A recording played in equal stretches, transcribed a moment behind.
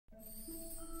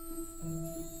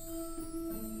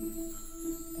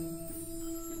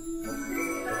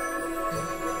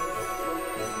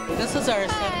This is our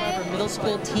Santa Barbara Middle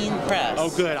School Teen Press. Oh,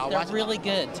 good. They're really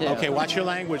good, too. Okay, watch your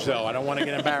language, though. I don't want to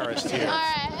get embarrassed here. All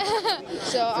right.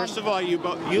 So First of all, you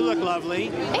look lovely.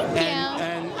 Thank you.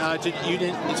 And you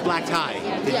didn't. It's black tie.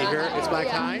 Did you hear it? It's black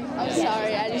tie. I'm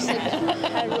sorry. I just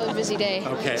had a really busy day.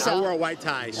 Okay. So. I wore a white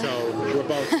tie, so we're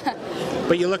both.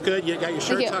 But you look good. You got your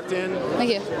shirt tucked in.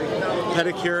 Thank you.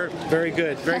 Pedicure. Very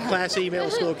good. Very classy middle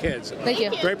school kids. Thank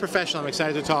you. Very professional. I'm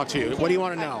excited to talk to you. What do you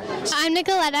want to know? I'm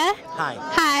Nicoletta. Hi.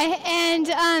 Hi,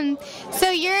 and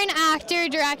so you're an actor,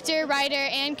 director, writer,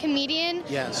 and comedian.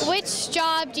 Yes. Which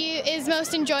job is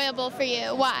most enjoyable for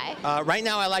you? Why? Right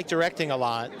now, I like directing a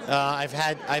lot. I've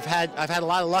had a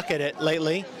lot of luck at it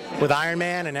lately with Iron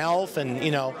Man and Elf, and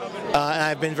and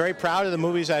I've been very proud of the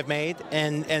movies I've made,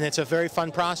 and it's a very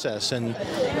fun process, and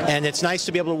it's nice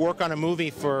to be able to work on a movie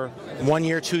for 1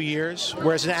 year, 2 years.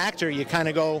 Whereas an actor, you kind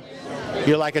of go.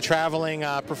 You're like a traveling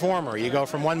performer. You go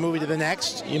from one movie to the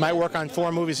next. You might work on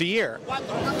 4 movies a year.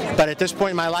 But at this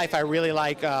point in my life, I really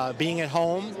like being at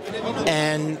home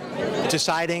and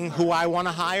deciding who I want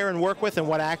to hire and work with and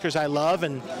what actors I love.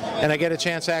 And I get a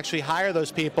chance to actually hire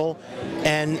those people.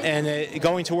 And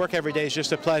going to work every day is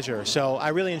just a pleasure. So I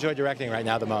really enjoy directing right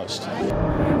now the most.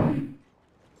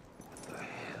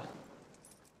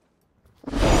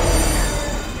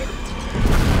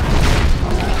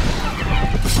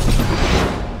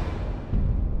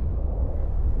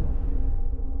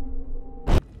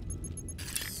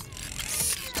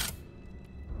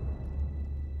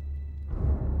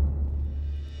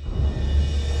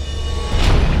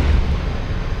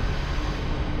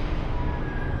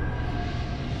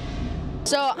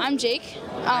 So I'm Jake,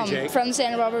 from the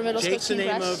Santa Barbara Middle School Jake's the Teen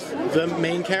name Press. of the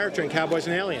main character in Cowboys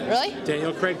and Aliens. Really?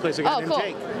 Daniel Craig plays a guy named cool.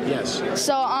 Jake. Yes.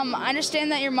 So I understand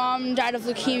that your mom died of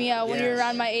leukemia when you were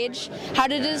around my age. How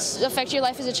did this affect your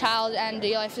life as a child and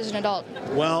your life as an adult?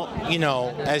 Well,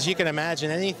 as you can imagine,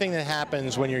 anything that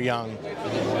happens when you're young,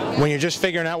 when you're just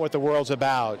figuring out what the world's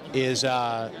about, is is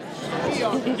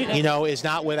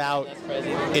not without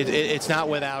it's not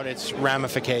without its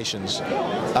ramifications.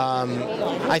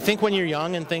 I think when you're young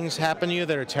and things happen to you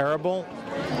that are terrible,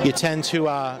 you tend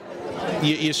to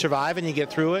you survive and you get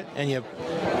through it, and you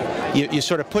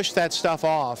sort of push that stuff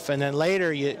off, and then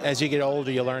later, as you get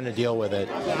older, you learn to deal with it.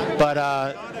 But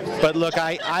look,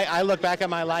 I look back at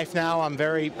my life now.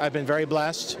 I've been very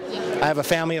blessed. I have a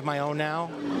family of my own now,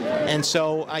 and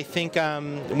so I think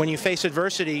when you face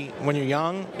adversity when you're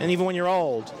young and even when you're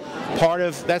old,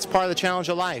 that's part of the challenge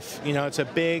of life. It's a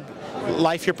big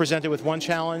life. You're presented with one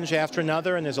challenge after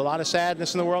another, and there's a lot of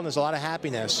sadness in the world, and there's a lot of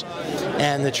happiness.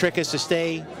 And the trick is to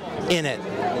stay in it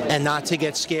and not to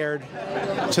get scared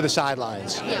to the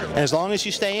sidelines. And as long as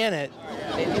you stay in it,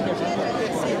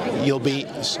 you'll be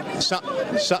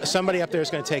somebody up there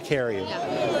is going to take care of you.